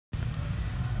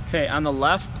Okay, on the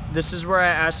left, this is where I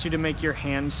asked you to make your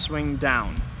hand swing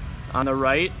down. On the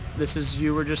right, this is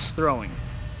you were just throwing.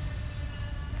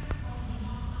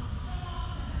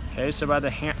 Okay, so by the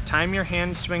time your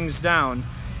hand swings down,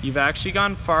 you've actually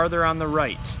gone farther on the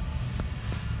right.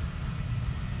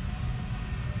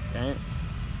 Okay,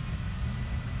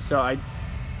 so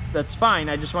that's fine,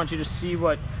 I just want you to see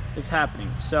what is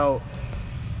happening. So,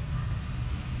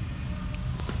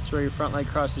 that's where your front leg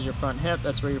crosses your front hip,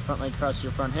 that's where your front leg crosses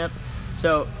your front hip.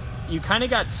 So, you kind of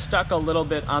got stuck a little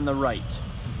bit on the right.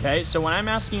 Okay, so when I'm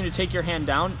asking you to take your hand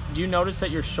down, do you notice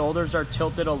that your shoulders are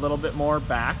tilted a little bit more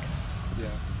back? Yeah.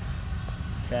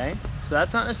 Okay, so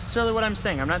that's not necessarily what I'm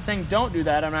saying. I'm not saying don't do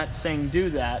that, I'm not saying do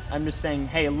that. I'm just saying,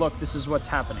 hey, look, this is what's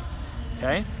happening.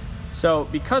 Okay, so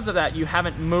because of that, you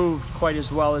haven't moved quite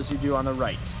as well as you do on the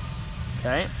right.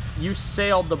 Okay, you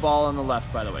sailed the ball on the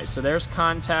left, by the way. So there's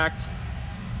contact,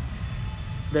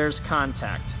 there's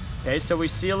contact. Okay, so we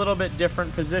see a little bit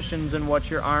different positions in what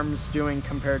your arm's doing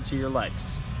compared to your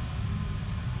legs.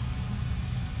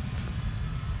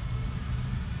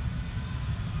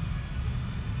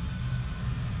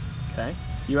 Okay,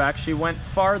 you actually went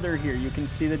farther here. You can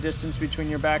see the distance between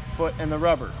your back foot and the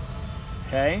rubber.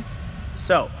 Okay,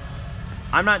 so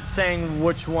I'm not saying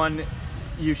which one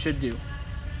you should do.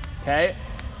 Okay,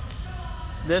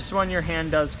 this one your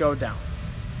hand does go down.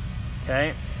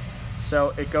 Okay, so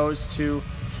it goes to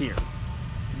here.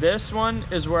 This one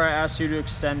is where I asked you to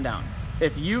extend down.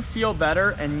 If you feel better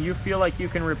and you feel like you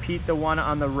can repeat the one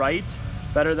on the right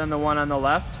better than the one on the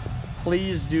left,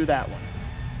 please do that one.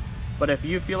 But if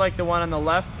you feel like the one on the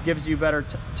left gives you better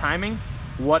timing,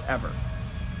 whatever.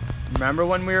 Remember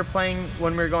when we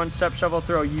were going step, shovel,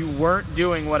 throw, you weren't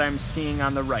doing what I'm seeing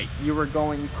on the right. You were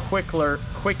going quicker,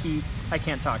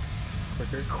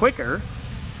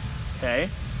 okay,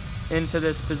 into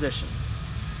this position.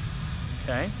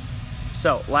 Okay,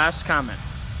 so last comment.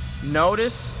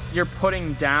 Notice you're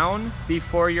putting down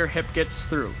before your hip gets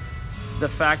through. The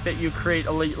fact that you create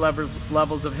elite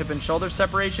levels of hip and shoulder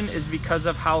separation is because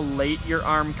of how late your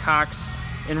arm cocks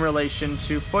in relation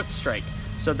to foot strike.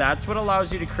 So that's what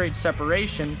allows you to create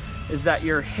separation, is that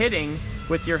you're hitting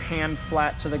with your hand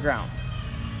flat to the ground.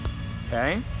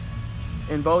 Okay?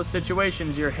 In both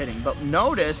situations you're hitting. But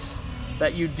notice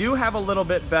that you do have a little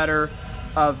bit better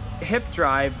of hip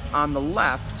drive on the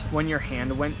left when your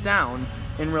hand went down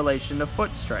in relation to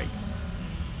foot strike.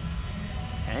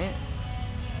 Okay?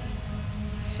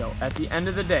 So at the end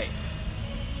of the day,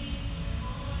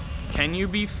 can you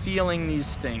be feeling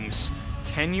these things?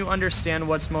 Can you understand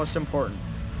what's most important?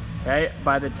 Okay?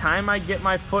 By the time I get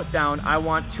my foot down, I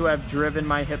want to have driven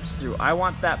my hips through. I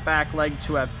want that back leg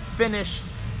to have finished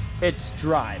its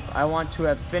drive. I want to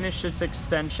have finished its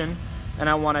extension, and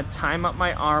I want to time up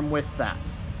my arm with that.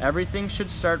 Everything should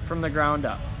start from the ground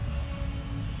up.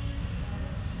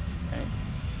 Okay?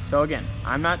 So again,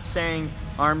 I'm not saying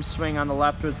arm swing on the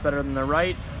left was better than the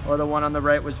right, or the one on the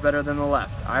right was better than the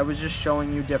left. I was just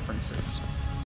showing you differences.